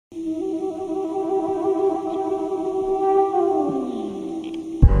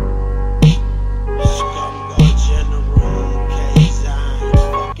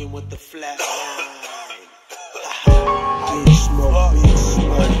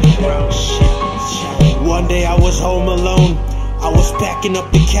was home alone. I was packing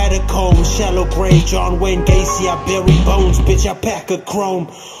up the catacombs, shallow grave, John Wayne Gacy, I bury bones, bitch, I pack a chrome.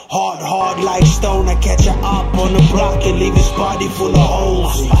 Hard like stone, I catch a op on the block and leave his body full of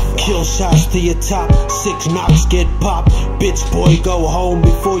holes. Kill shots to your top, 6 knocks get popped. Bitch boy, go home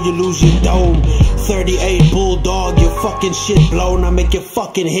before you lose your dome. 38 bulldog, your fucking shit blown. I make your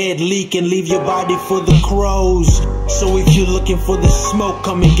fucking head leak and leave your body for the crows. So if you're looking for the smoke,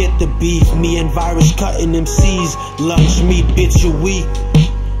 come and get the beef. Me and Virus cutting MCs, lunch meat, bitch, you weak.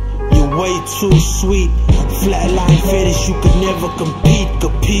 You're way too sweet. Flatline fetish, you could never compete,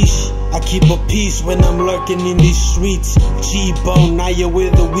 capiche? I keep a peace when I'm lurking in these streets. G-bone, now you're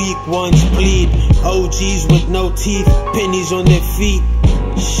where the weak ones bleed. OGs with no teeth, pennies on their feet.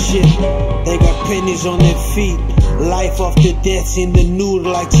 Shit, they got pennies on their feet. Life after death's in the nude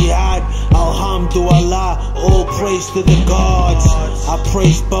like jihad. Alhamdulillah, all praise to the gods. I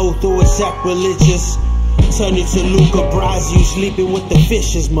praise both, though it's sacrilegious. Turn it to Luca Brasi, you sleeping with the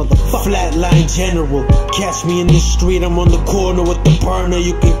fishes, motherfucker. Flatline general, catch me in the street, I'm on the corner with the burner.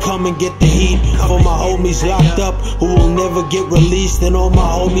 You can come and get the heat. For my homies locked up, who will never get released. And all my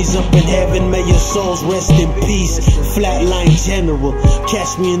homies up in heaven, may your souls rest in peace. Flatline general,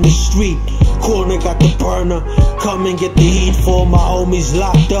 catch me in the street, corner got the burner. Come and get the heat. For my homies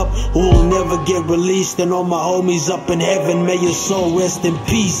locked up, who will never get released. And all my homies up in heaven, may your soul rest in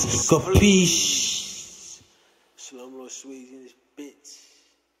peace. Capiche? SLUM SWIGZ in this bitch.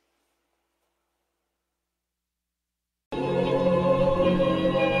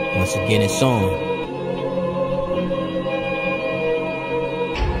 Once again, it's on.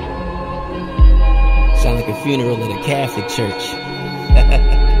 Sound like a funeral at a Catholic church.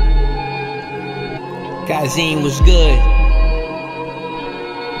 KHEYZINE was good.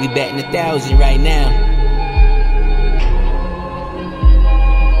 We batting 1,000 right now.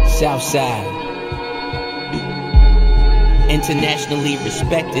 Southside, internationally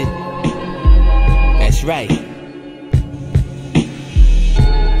respected. That's right.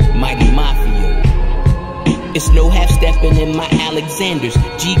 Mighty Mafia. It's no half-stepping in my Alexanders.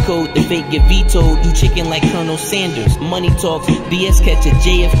 G-code, the fake get vetoed. You chicken like Colonel Sanders. Money talks, BS catch a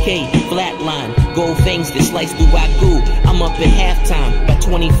JFK. Flatline, gold fangs that slice through Wagyu. I'm up at halftime by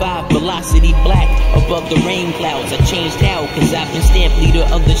 25, velocity black. Above the rain clouds, I changed how, cause I've been stamp leader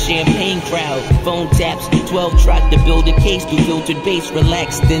of the champagne crowd. Phone taps, 12 tried to build a case through filtered bass.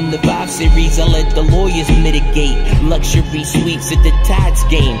 Relaxed in the Fyve series, I let the lawyers mitigate. Luxury suites at the Tides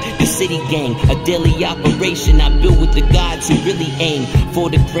game. The city gang, a daily operation I build with the gods who really aim for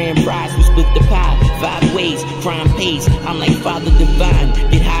the grand prize. We split the pie 5 ways, crime pays. I'm like Father Divine,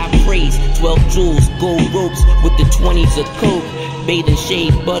 get high praise. 12 jewels, gold ropes with the 20s of coke. Bathe and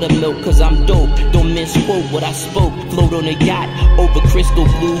shade buttermilk cause I'm dope. Don't misquote what I spoke. Float on a yacht over crystal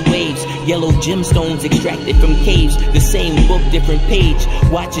blue waves. Yellow gemstones extracted from caves. The same book, different page.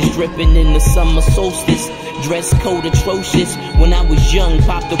 Watches dripping in the summer solstice. Dress code atrocious. When I was young,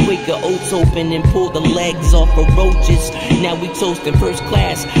 popped the Quaker oats open and pulled the legs off of roaches. Now we toasting first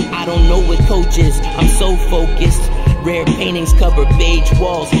class. I don't know what coach is. I'm so focused. Rare paintings cover beige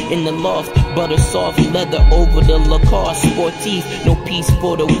walls in the loft. Butter soft leather over the Lacoste. Sportif, no peace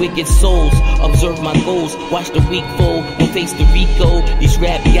for the wicked souls. Observe my goals, watch the weak fold. We'll face the Rico, these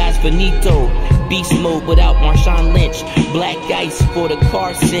rap guys finito. Beast mode without Marshawn Lynch. Black ice for the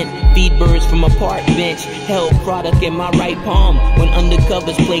car scent. Feed birds from a park bench. Held product in my right palm. When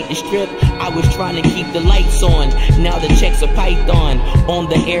undercovers played the strip, I was trying to keep the lights on. Now the checks are Python. On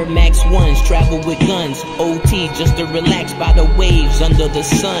the Air Max 1s, travel with guns. OT just to relax by the waves under the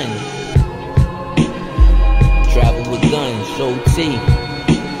sun. Travel with guns, OT.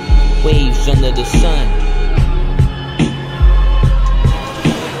 Waves under the sun.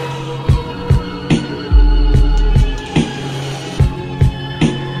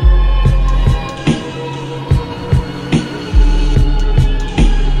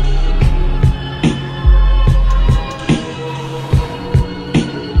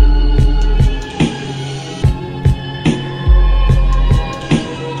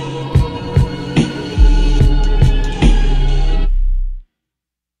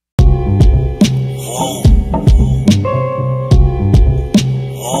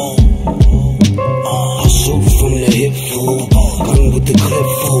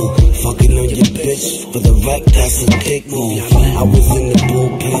 I was in the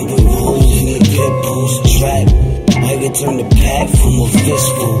bullpen with rules in the pit bulls trap. I could turn the pack from a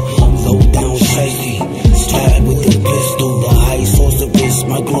fistful. Low down shady, strapped with the pistol. The high source of this,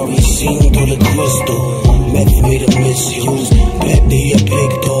 my glory seen through the crystal. Meth made a misuse, bet be a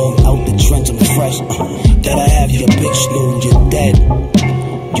big dog. Out the trench, I'm fresh. That I have your bitch knew you're dead.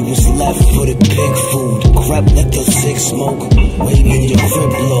 You was left for the pig food. rep, let the six smoke. Wait in your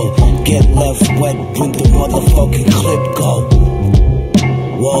crib low. Get left wet when the motherfucking clip go.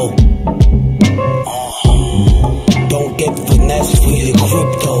 Whoa. Don't get finesse for your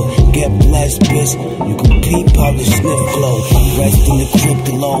crypto. Get blessed, bitch. You can peep how the sniff glow. Rest in the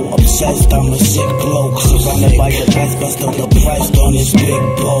crypto low. Obsessed, I'm a sick bloke. Surrounded by the best, but still depressed on this big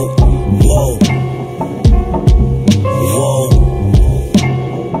boat. Whoa. Whoa.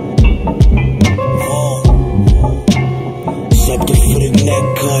 Whoa. Scepter for the neck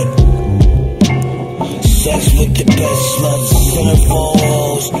cut. Sex with the best sluts.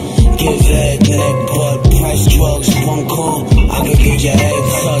 Centerfolds. Give head, neck, butt. Price drugs. One call. I can get your head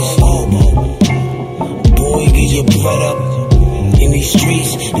touched. Boy, get your bread up. In these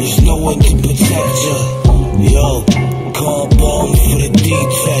streets, there's no one to protect ya. Yo, call bomb for the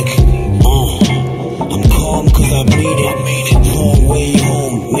D-Tech. I'm calm cause I made it. Wrong way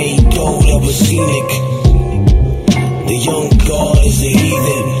home, made dough, never scenic. The young god is a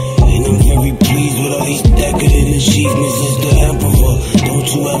heathen, and I'm very pleased with all these decadent achievements as the emperor. Don't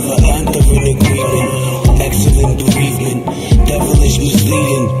you ever enter an agreement. Excellent bereavement, devilish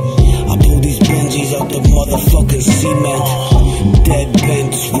misleading. I pull these Benjis out the motherfucking cement. Dead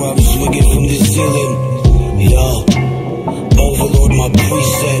bent, rub swigging from the ceiling. Yo, overload my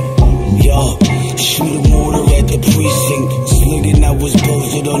preset. Yo, shoot a mortar at the precinct. Sligging that was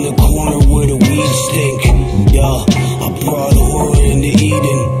posted on the corner where the weed stink. Yo, I brought horror into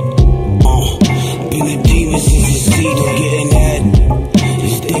Eden. Been a demon since the seed of getting head.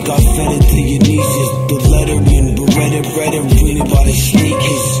 Just think I fed it to your nieces. The letterman, Beretta, printed by the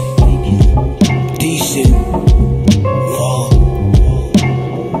sneakers. Decent. Whoa.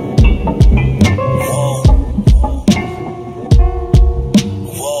 Whoa.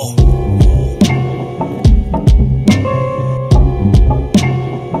 Whoa.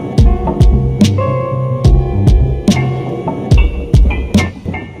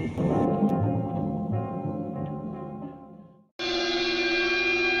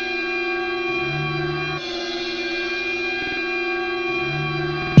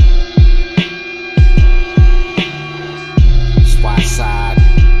 Swatside.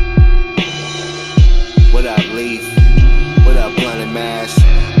 What up, Leaf? What up, Blunt and Mash?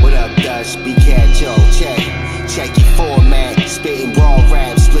 What up, Dust? BKHO, check your format. Spitting raw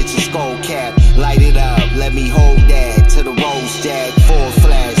rap, split your skull cap. Light it up, let me hold that. To the rose jack, full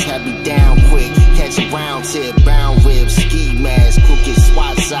flash, have me down quick. Catch a round tip, bound ribs, ski mask, crooked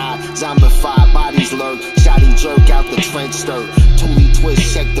Swatside, zombified, bodies lurk. Shotty jerk out the trench skirt. Toolie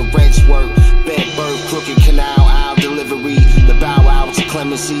twist, check the wrench work. Bed bird, crooked canal, aisle delivery. The bow out to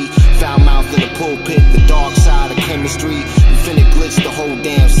clemency. Foul mouth in the pulpit, the dark side of chemistry. You finna glitch the whole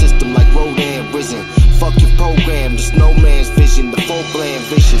damn system like Rodan risen. Fuck your program, there's no man's vision. The full bland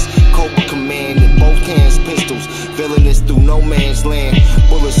vicious. Cobra command in both hands, pistols. Villainous through no man's land.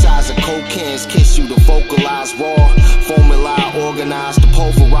 Bullet size of coke cans kiss you to vocalize raw. Formula organized to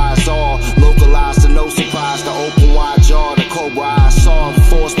pulverize all. Localized to no surprise, the open wide jaw. The cobra I saw, the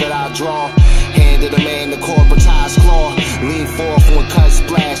force that I draw. Handed a man the corporatized claw. Lean forth when cut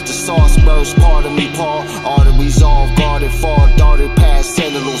splash. The sauce burst, pardon me, Paul. Arteries all guarded, fall, darted past,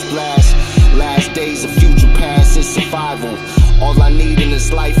 sentinels blast. Last days of future past is survival. All I need in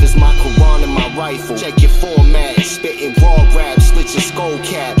this life is my Quran and my rifle. Check your format, spitting raw rap, split your skull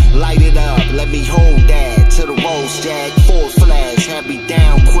cap. Light it up, let me hold that. To the rose jack, full flash, have me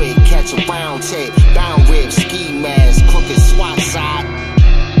down quick. Catch a round tip, bound ribs, ski mask, crooked Swatside.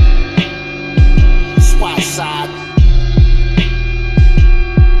 Swatside.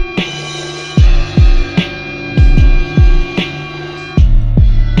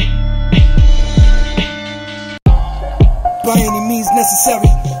 By any means necessary,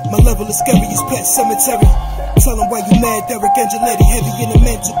 my level is scary as Pet Cemetery. Tell them why you mad, Derek Angeletti. Heavy in the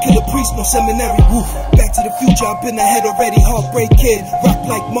mental, kill a priest, no seminary. Woo. Back to the future, I've been ahead already. Heartbreak kid, rock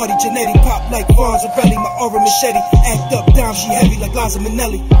like Marty Jannetty. Pop like Barnes and Relly, my aura machete. Act up, down, she heavy like Liza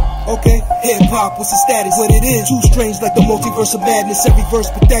Minnelli. Okay, hip hop, what's the status? What it is, too strange like the multiverse of madness. Every verse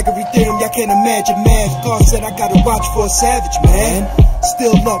Pythagorean theorem, y'all can't imagine math. God said I gotta watch for a savage, man.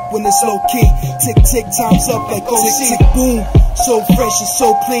 Still up when it's low key. Tick tick, time's up like OC. Tick tick boom, so fresh and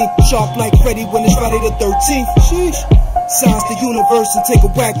so clean. Sharp like Freddy when it's Friday the 13th. Sheesh. Signs the universe and take a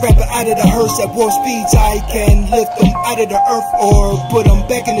whack rapper out of the hearse at warp speeds. I can lift them out of the earth or put them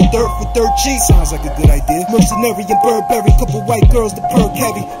back in the dirt with dirt cheese. Sounds like a good idea. Mercenary and Burberry, couple white girls, the perk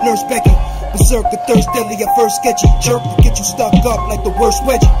heavy. Nurse Becky, Berserk the thirst deadly at first sketchy. Jerk to get you stuck up like the worst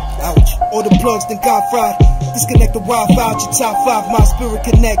wedgie. Ouch. All the plugs then got fried. Disconnect the Wi-Fi out your top 5. My spirit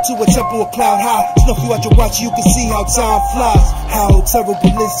connect to a temple of cloud high. Snuff you out your watch, you can see how time flies. How terrible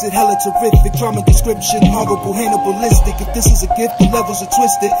is it? Hella terrific. Trauma description, horrible, cannibalistic. If this is a gift, the levels are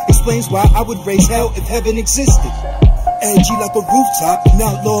twisted. Explains why I would raise hell if heaven existed. Edgy like a rooftop, an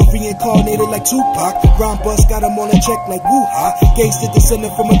outlaw reincarnated like Tupac. Rhyme bust got him on a check like woo-ha. Gangster descended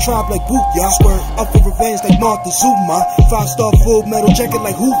from a tribe like Booyah. Squirt up for revenge like Montezuma. 5-star full metal jacket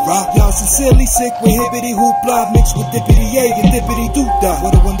like hoorah. Y'all sincerely sick with hibbity hoopla mixed with dippity yay and dippity doo-dah.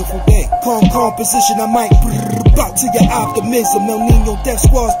 What a wonderful day. Calm position, I might bout to your optimism. El Nino death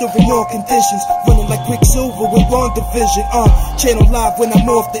squads during all conditions. Running like Quicksilver with wrong division. Channel live when I'm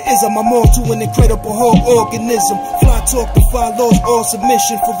off the ism. I'm off to an incredible whole organism. Fly talk to fly laws, all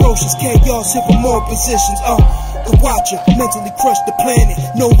submission. Ferocious chaos, hit from all positions. The watcher, mentally crush the planet.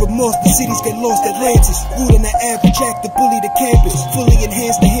 No remorse, the cities get lost Atlantis. Rude on the average act, the bully the campus. Fully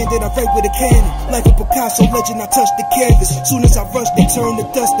enhanced the hand that I write with a cannon. Like a Picasso legend, I touch the canvas. Soon as I rush, they turn to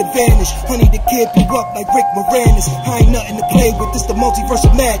dust and vanish. Honey the kid blew up like Rick Moranis. I ain't nothing to play with, this the multiverse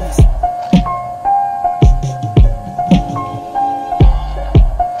of madness.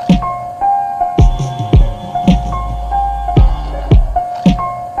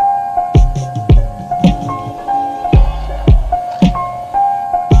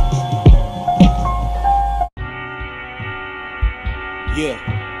 Yeah,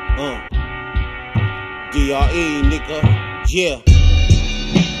 D.R.E, nigga, yeah.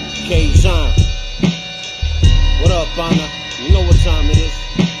 KHEYZINE. What up, Anna? You know what time it is.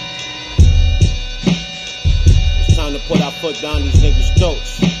 It's time to put our foot down these niggas'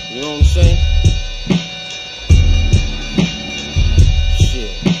 throats. You know what I'm saying?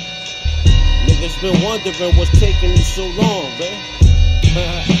 Shit. Niggas been wondering what's taking me so long, man.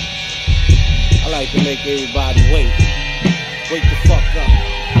 I like to make everybody wait. Wake the fuck up.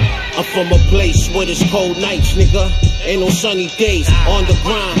 I'm from a place where it's cold nights, nigga. Ain't no sunny days, on the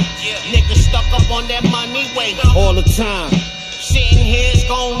grind. Niggas stuck up on that money way. All the time. Sitting here's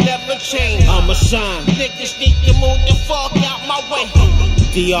gon' never change. I'ma shine. Niggas need to move the fuck out my way.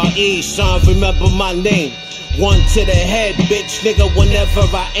 D.R.E, son, remember my name. One to the head, bitch, nigga, whenever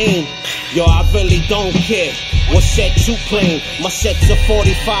I aim. Yo, I really don't care what set you claim. My set's a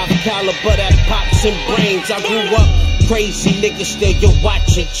 45 caliber that pops and brains. I grew up crazy, niggas still your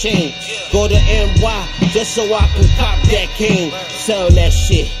watch and chain. Go to NY just so I can cop that cane. Sell that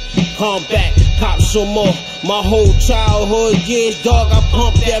shit, come back, cop some more. My whole childhood years, dog, I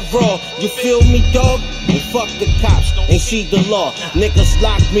pump that raw. You feel me, dog? And fuck the cops, ain't see the law. Niggas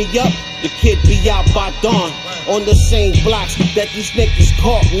lock me up, the kid be out by dawn. On the same blocks that these niggas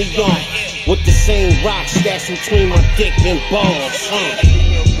caught me on. With the same rocks that's between my dick and balls.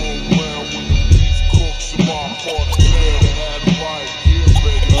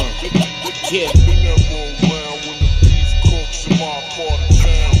 Yeah.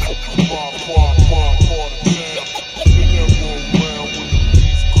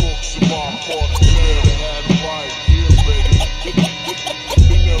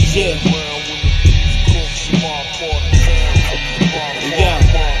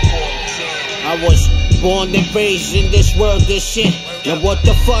 I was born and raised in this world, this shit. Now what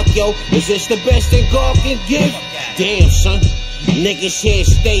the fuck, yo? Is this the best that God can give? Damn, son. Niggas here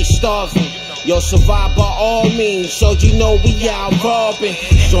stay starving. Yo, survive by all means, so you know we out robbing.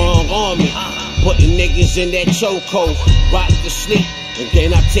 Strong army, putting niggas in that chokehold, rock to sleep, and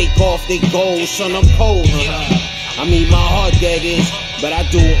then I take off they gold, son, I'm cold. I mean my heart, that is, but I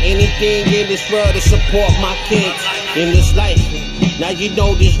do anything in this world to support my kids in this life. Now you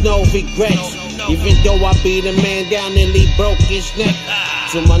know there's no regrets, even though I beat a man down and he broke his neck.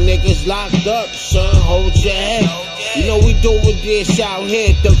 So my niggas locked up, son, hold your head. You know we doing this out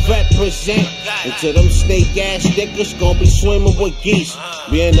here to represent. And to them snake ass niggas gon' be swimming with geese.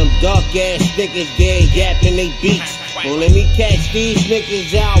 Being them dark ass niggas there yapping they beats. Don't let me catch these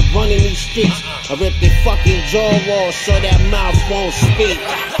niggas out running these streets. I rip their fucking jaw off so that mouth won't speak.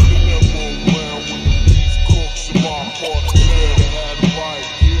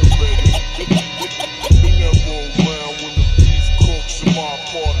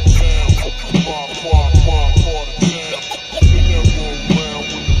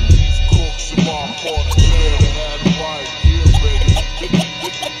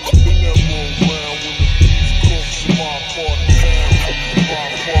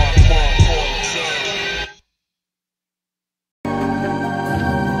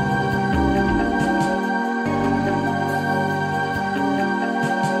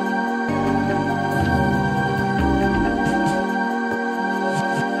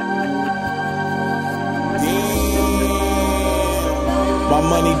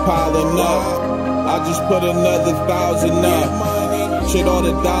 my money piling up. I just put another 1,000 up. Shit, all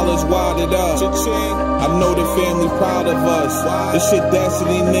the dollars wadded up. I know the family proud of us. This shit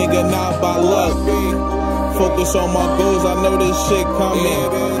destiny, nigga, not by luck. Focus on my goals, I know this shit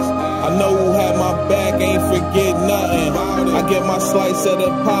coming. I know who had my back, ain't forget nothing. I get my slice of the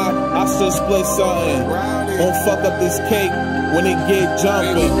pie, I still split something. Don't fuck up this cake when it get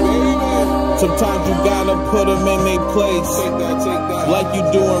jumping. Sometimes you gotta put them in their place. Like you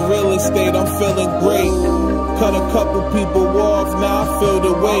doing real estate, I'm feeling great. Cut a couple people off, now I feel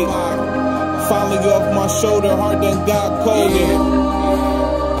the weight. Finally off my shoulder, heart done got colder.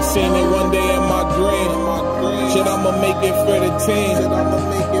 I seen it one day in my dream. Shit, I'ma make it for the team.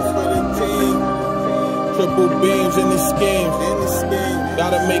 Triple beams in the scheme.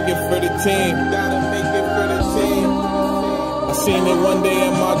 Gotta make it for the team. I seen it one day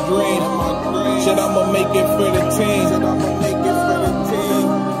in my dream. Shit, I'ma make it for the team.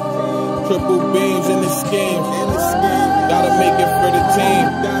 Triple beams in the scheme. Gotta make it for the team.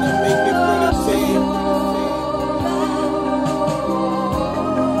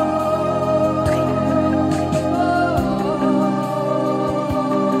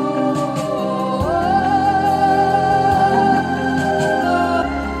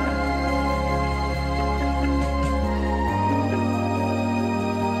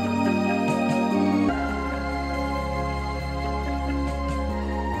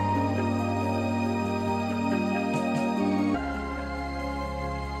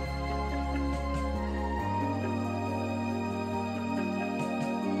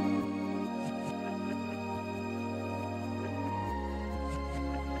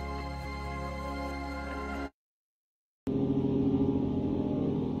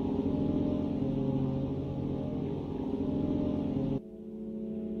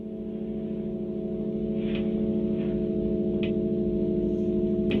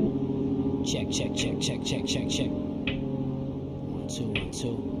 Check. 1, 2, 1, 2.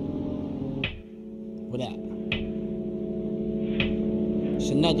 What up? It's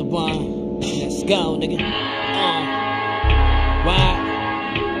another one. Let's go, nigga. Why?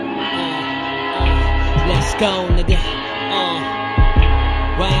 Let's go, nigga.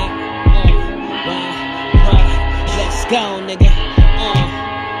 Why? Let's go, nigga.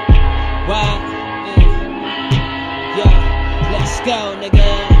 Why? Yeah. Let's go, nigga.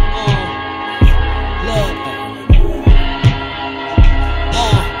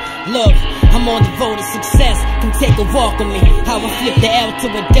 Look, I'm on the road to success, come take a walk with me. How I flip the L to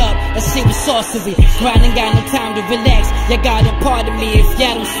a dub, that shit was sorcery. Grinding, got no time to relax, y'all got a part of me. If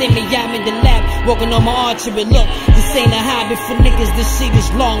y'all don't see me, I'm in the lab, working on my archery. Look, this ain't a hobby for niggas, this shit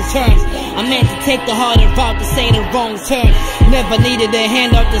is long term. I meant to take the harder route, this ain't a wrong turn. Never needed a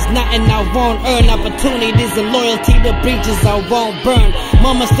handout, there's nothing I won't earn. Opportunities and loyalty, the breaches I won't burn.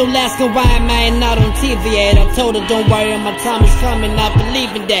 Mama still asking why am I not on TV yet. I told her don't worry, my time is coming, I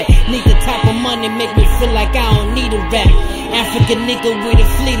believe in that. Need the type of money make me feel like I don't need a rap. African nigga with a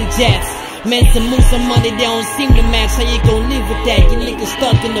fleet of jets. Meant to move some money, they don't seem to match. How you gon' live with that? You niggas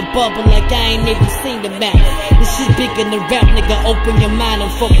stuck in the bubble like I ain't even seen the map. This shit big in the rap, nigga. Open your mind and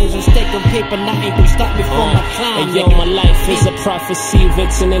focus on stack of paper. Nothing gon' stop me from my climb. Hey, yo, my life is a prophecy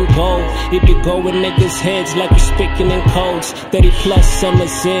written in gold. It be going niggas' heads like we're speaking in codes. 30+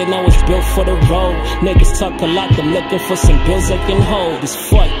 summers in, I was built for the road. Niggas talk a lot, I'm looking for some bills I can hold. It's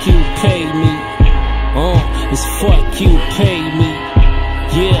fuck you, pay me. It's fuck you, pay me.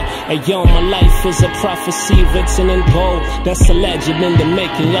 Yeah, hey yo, my life is a prophecy written in gold. That's a legend in the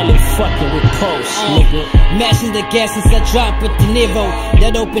making, y'all ain't fucking with posts, nigga. Mashing the gas since I dropped with the Nero.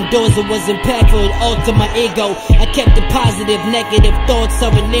 That opened doors, it was impactful, it altered my ego. I kept the positive, negative thoughts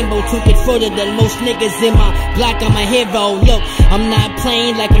are in limbo. Took it further than most niggas in my block, I'm a hero. Look, I'm not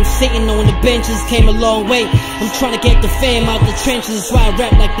playing like I'm sitting on the benches. Came a long way, I'm trying to get the fam out the trenches. That's why I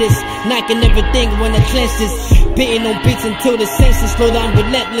rap like this, knocking everything when I clench this. Beating on beats until the senses slow down.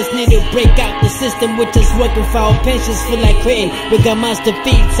 Relentless, need to break out the system. We're just working for our pensions. Feel like quitting, we got monster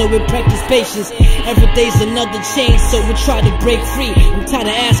feet, so we practice patience. Every day's another change, so we try to break free. I'm tired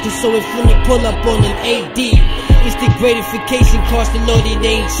of asking, so if we pull up on an AD. It's the gratification, cost the Lord, it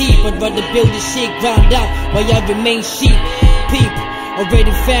ain't cheap. I'd rather build this shit ground out while y'all remain sheep. Peep,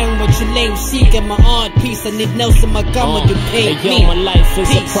 already found what you lame seek. And my art piece, I need Nelson Montgomery to pay hey, yo, me. my life is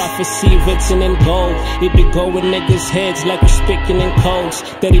a prophecy written in gold. It be going niggas' heads like we're speaking in codes.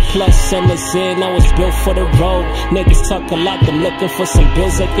 30+ summers in, I was built for the road. Niggas talk a lot, I'm looking for some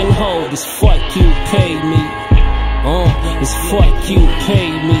bills I can hold. It's fuck you, pay me. It's fuck you,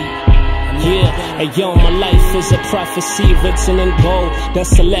 pay me. Yeah, hey yo, my life is a prophecy written in gold.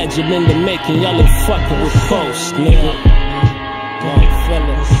 That's a legend in the making, y'all ain't fucking with posts, nigga.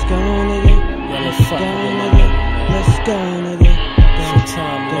 Let's go, nigga. Let's go, nigga. Let's go, nigga.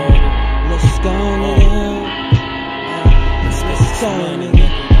 Sometime, Lord. Let's go, nigga. Let's go, nigga.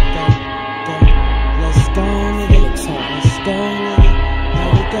 Let's go, nigga. Let's go, nigga. How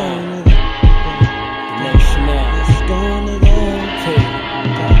we go, nigga? National. Let's go, nigga.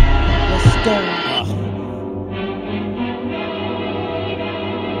 Let's go.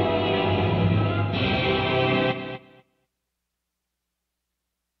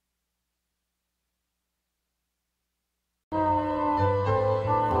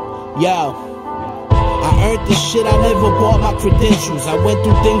 Yo, I earned this shit, I never bought my credentials. I went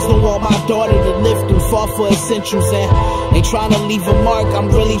through things don't want my daughter to live through. Fought for essentials and ain't trying to leave a mark. I'm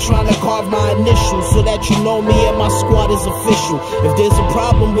really trying to carve my initials so that you know me and my squad is official. If there's a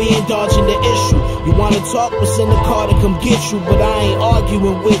problem, we ain't dodging the issue. You wanna talk, we'll send a car to come get you, but I ain't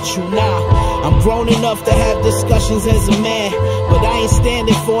arguing with you, nah. I'm grown enough to have discussions as a man, but I ain't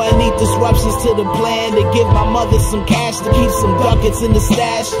standing for any disruptions to the plan. To give my mother some cash to keep some ducats in the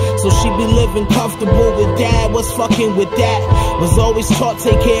stash, so she be living comfortable with dad. What's fucking with that? Was always taught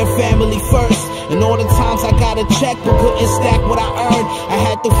take care of family first. And all the times I got a check but couldn't stack what I earned, I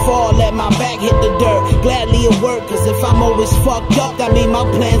had to fall, let my back hit the dirt. Gladly it worked, cause if I'm always fucked up, that mean my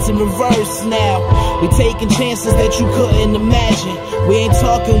plans in reverse now. We taking chances that you couldn't imagine. We ain't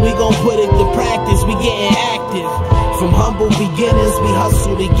talking, we gon' put it to practice. We getting active. From humble beginnings, we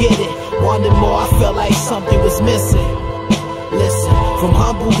hustle to get it. Wanted more, I felt like something was missing. Listen, from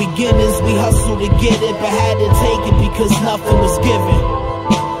humble beginnings, we hustle to get it, but had to take it because nothing was given.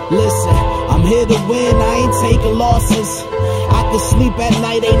 Listen, I'm here to win, I ain't taking losses. I can sleep at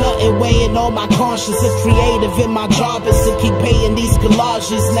night, ain't nothing weighing on my conscience. A creative in my job is to keep paying these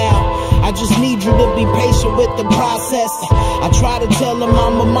collages now. I just need you to be patient with the process. I try to tell them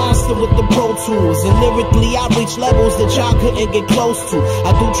I'm a monster with the Pro Tools, and lyrically I reach levels that y'all couldn't get close to.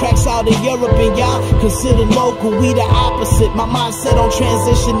 I do tracks out in Europe and y'all consider local. We the opposite, my mindset on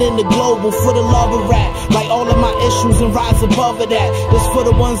transition into global. For the love of rap, like all of my issues and rise above of that. This for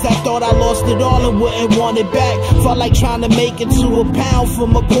the ones that thought I lost it all and wouldn't want it back. Felt like trying to make it to a pound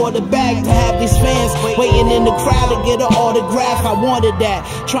from a quarterback. To have these fans waiting in the crowd to get an autograph, I wanted that.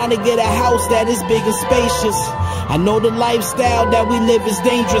 Trying to get a house that is big and spacious. I know the lifestyle that we live is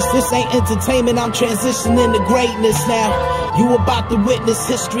dangerous. This ain't entertainment, I'm transitioning to greatness now. You about to witness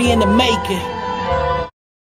history in the making.